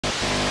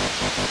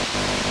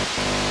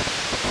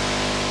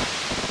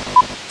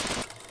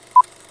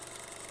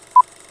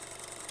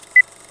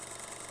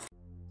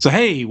So,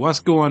 hey,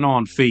 what's going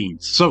on,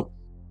 Fiends? So,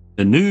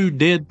 the new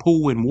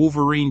Deadpool and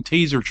Wolverine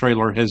teaser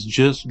trailer has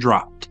just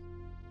dropped.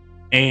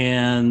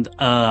 And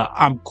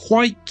I'm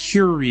quite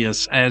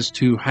curious as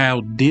to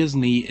how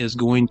Disney is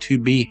going to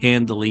be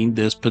handling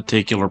this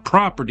particular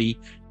property.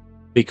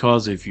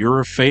 Because if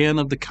you're a fan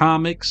of the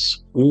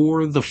comics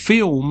or the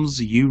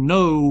films, you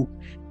know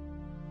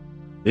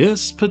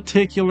this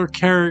particular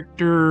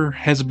character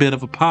has a bit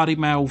of a potty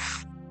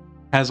mouth,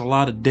 has a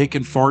lot of dick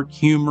and fart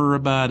humor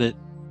about it.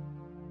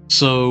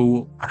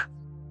 So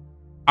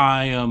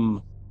I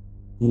am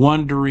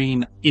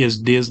wondering, is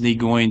Disney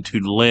going to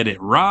let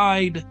it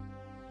ride?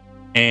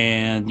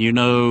 And,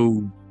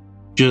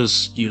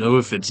 just,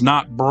 if it's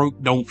not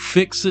broke, don't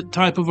fix it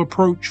type of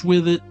approach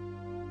with it?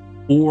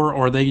 Or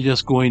are they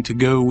just going to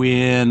go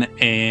in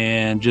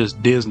and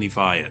just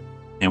Disneyfy it?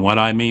 And what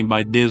I mean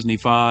by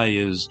Disneyfy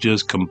is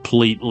just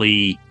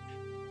completely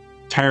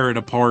tear it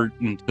apart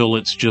until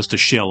it's just a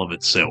shell of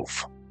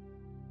itself.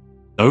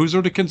 Those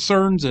are the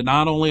concerns that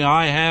not only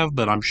I have,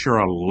 but I'm sure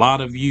a lot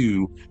of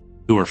you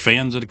who are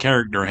fans of the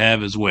character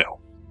have as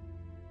well.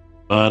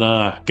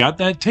 But got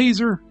that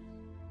teaser?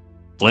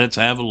 Let's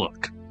have a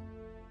look.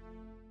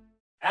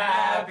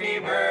 Happy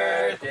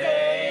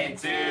birthday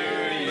to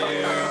you.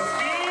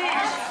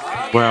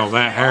 Well,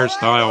 that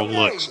hairstyle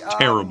looks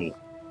terrible.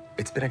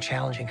 It's been a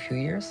challenging few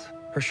years,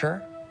 for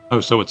sure. Oh,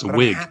 so it's a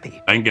wig. I'm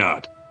happy. Thank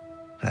God.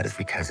 That is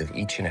because of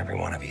each and every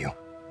one of you.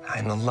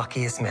 I'm the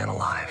luckiest man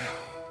alive.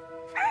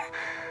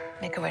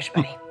 Make a wish,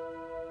 buddy.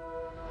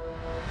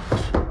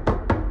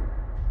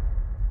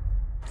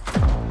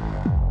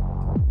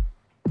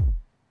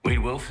 Wade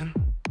Wilson?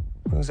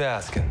 Who's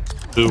asking?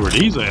 Who are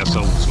these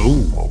assholes?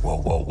 Ooh. Whoa.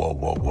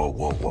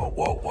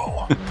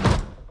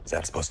 Is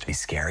that supposed to be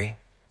scary?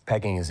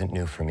 Pegging isn't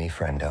new for me,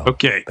 friendo.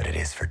 Okay. But it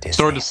is for Disney.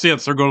 Starting to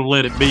sense they're going to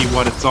let it be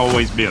what it's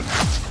always been.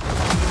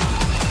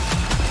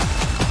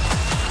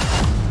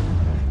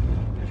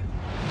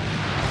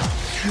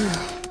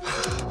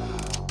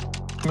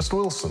 Mr.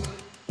 Wilson,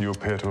 you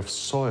appear to have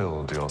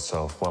soiled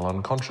yourself while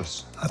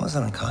unconscious. I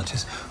wasn't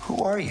unconscious.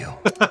 Who are you?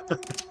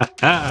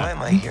 Why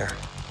am I here?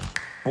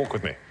 Walk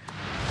with me.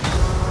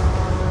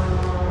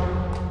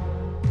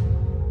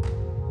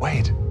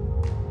 Wade,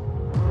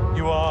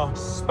 you are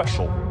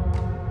special.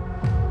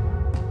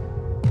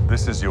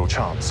 This is your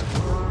chance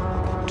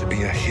to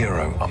be a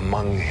hero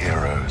among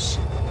heroes.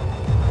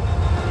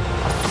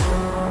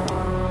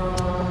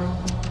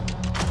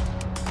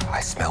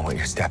 I smell what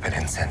you're stepping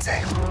in,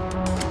 Sensei.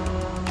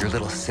 Your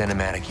little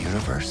cinematic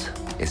universe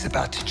is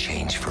about to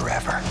change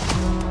forever.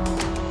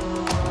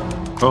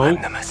 Oh,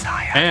 I'm the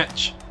Messiah.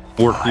 Hatch.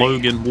 Or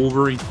Logan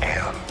Wolverine.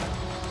 Am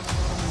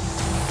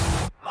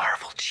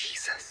Marvel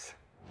Jesus.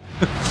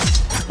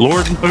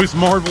 Lord knows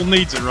Marvel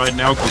needs it right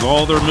now because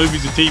all their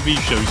movies and TV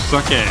shows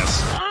suck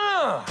ass.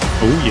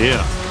 Oh,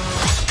 yeah.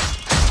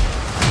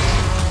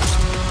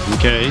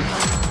 Okay.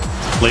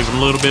 Leaving a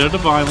little bit of the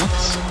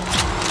violence.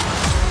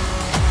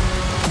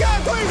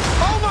 God, please!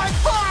 Oh my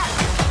fuck!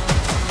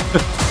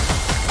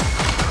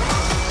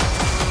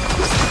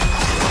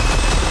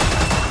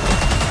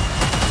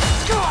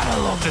 God, I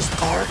love this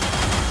part.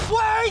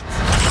 Wait!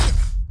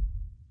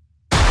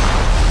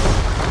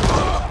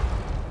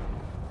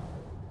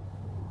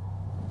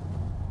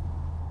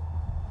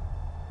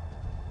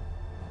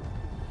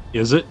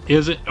 Is it?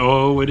 Is it?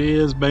 Oh, it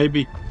is,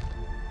 baby.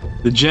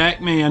 The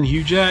Jackman,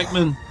 Hugh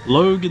Jackman,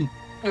 Logan.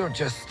 Don't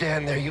just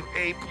stand there, you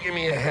ape. Give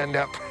me a hand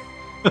up.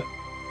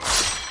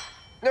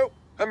 Nope,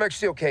 I'm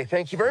actually okay.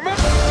 Thank you very much.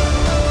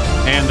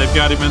 And they've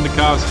got him in the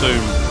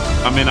costume.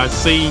 I mean, I've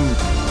seen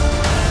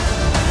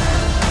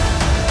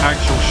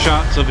actual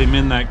shots of him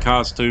in that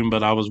costume,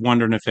 but I was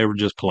wondering if they were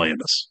just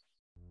playing us.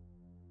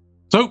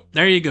 So,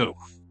 there you go.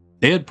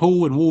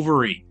 Deadpool and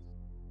Wolverine.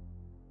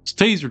 It's a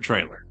teaser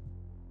trailer.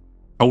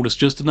 Told us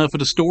just enough of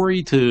the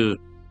story to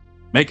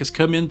make us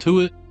come into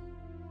it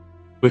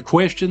with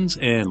questions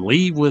and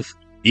leave with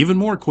even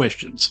more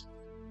questions.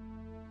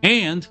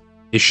 And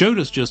it showed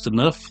us just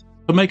enough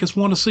to make us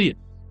want to see it.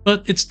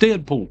 But it's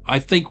Deadpool. I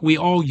think we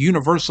all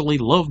universally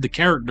love the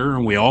character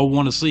and we all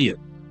want to see it.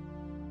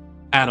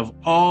 Out of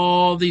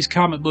all these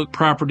comic book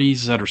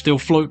properties that are still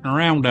floating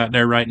around out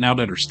there right now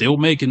that are still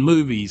making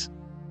movies,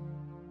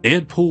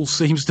 Deadpool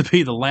seems to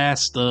be the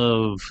last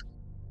of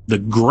the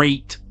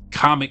great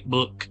comic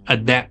book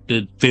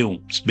adapted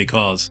films,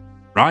 because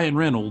Ryan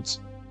Reynolds,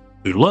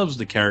 who loves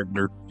the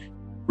character,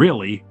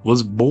 really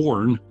was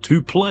born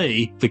to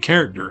play the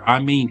character. I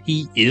mean,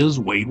 he is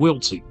Wade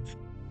Wilson.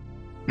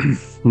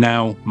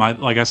 Now,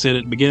 like I said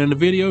at the beginning of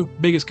the video,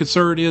 biggest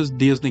concern is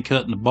Disney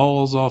cutting the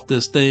balls off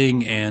this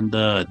thing and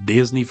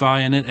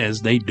Disneyfying it,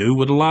 as they do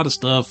with a lot of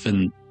stuff,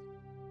 and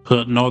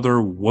putting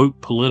other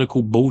woke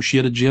political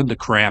bullshit agenda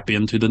crap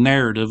into the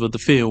narrative of the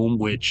film,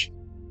 which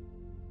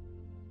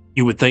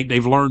you would think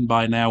they've learned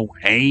by now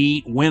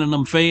ain't winning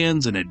them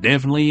fans, and it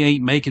definitely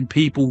ain't making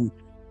people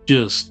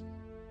just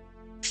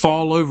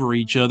fall over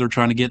each other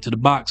trying to get to the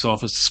box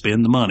office to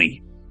spend the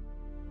money.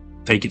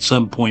 I think at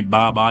some point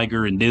Bob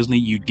Iger and Disney,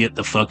 you'd get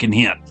the fucking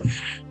hint.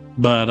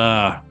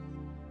 But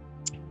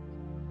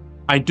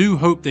I do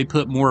hope they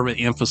put more of an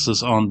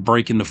emphasis on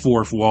breaking the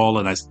fourth wall,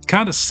 and I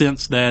kind of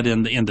sense that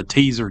in the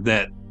teaser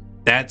that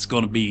that's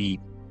going to be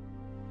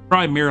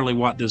primarily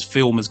what this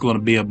film is going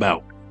to be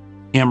about.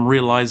 Him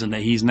realizing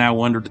that he's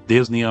now under the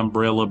Disney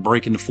umbrella,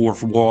 breaking the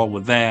fourth wall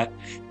with that,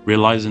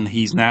 realizing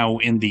he's now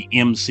in the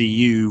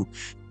MCU.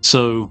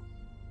 So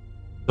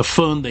the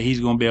fun that he's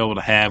going to be able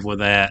to have with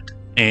that,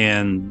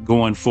 and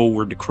going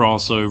forward, the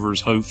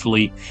crossovers,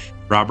 hopefully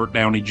Robert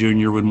Downey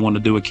Jr. would want to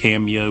do a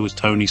cameo as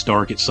Tony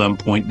Stark at some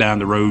point down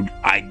the road.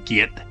 I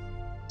get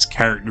his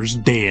character's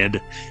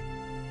dead,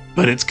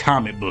 but it's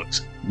comic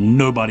books.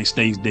 Nobody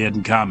stays dead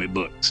in comic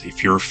books.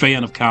 If you're a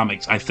fan of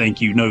comics, I think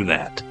you know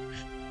that.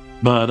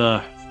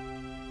 But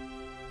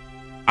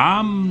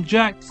I'm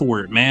jacked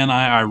for it, man.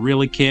 I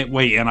really can't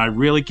wait. And I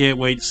really can't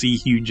wait to see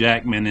Hugh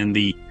Jackman in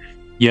the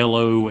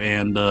yellow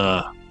and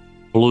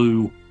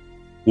blue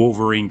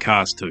Wolverine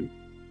costume.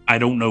 I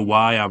don't know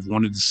why I've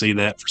wanted to see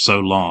that for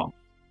so long.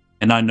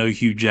 And I know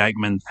Hugh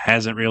Jackman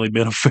hasn't really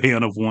been a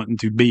fan of wanting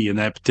to be in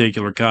that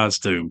particular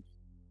costume.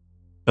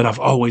 But I've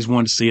always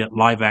wanted to see it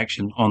live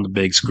action on the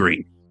big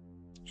screen.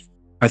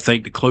 I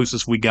think the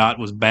closest we got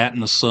was Bat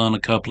in the Sun a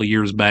couple of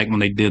years back when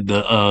they did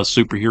the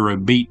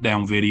superhero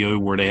beatdown video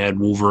where they had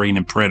Wolverine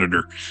and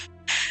Predator.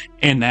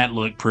 And that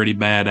looked pretty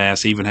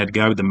badass. Even had the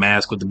guy with the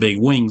mask with the big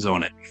wings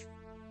on it.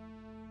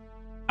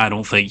 I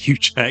don't think Hugh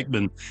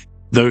Jackman,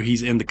 though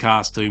he's in the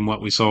costume,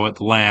 what we saw at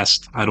the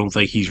last, I don't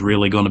think he's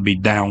really going to be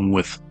down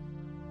with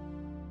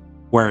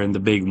wearing the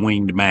big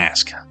winged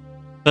mask.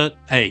 But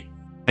hey,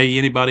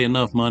 anybody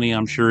enough money,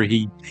 I'm sure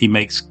he'll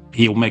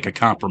make a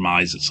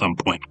compromise at some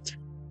point.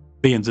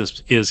 Being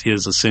this is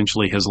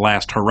essentially his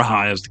last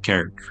hurrah as the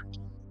character.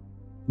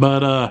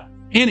 But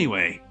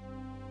anyway,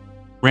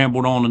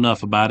 rambled on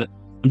enough about it.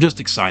 I'm just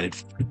excited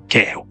for it.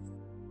 Can't help.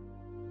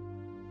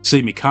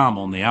 See me calm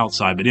on the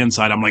outside, but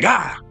inside I'm like,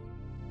 yeah.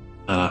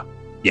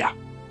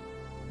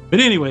 But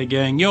anyway,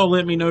 gang, y'all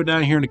let me know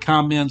down here in the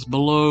comments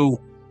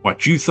below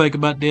what you think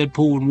about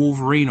Deadpool and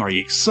Wolverine. Are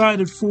you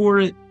excited for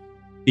it?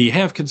 Do you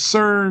have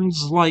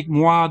concerns like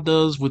moi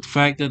does with the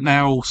fact that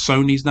now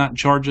Sony's not in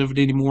charge of it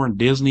anymore and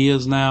Disney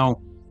is now?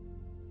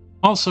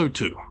 Also,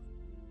 too,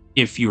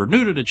 if you're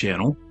new to the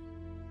channel,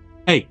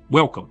 hey,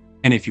 welcome.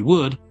 And if you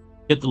would,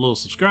 hit the little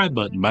subscribe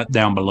button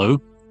down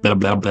below. Blah,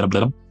 blah, blah,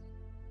 blah.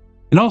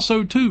 And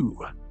also, too,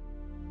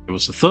 give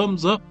us a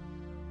thumbs up,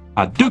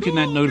 a duking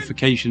that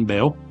notification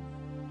bell.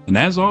 And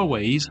as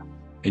always,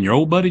 and your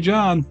old buddy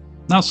John,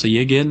 I'll see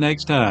you again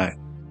next time.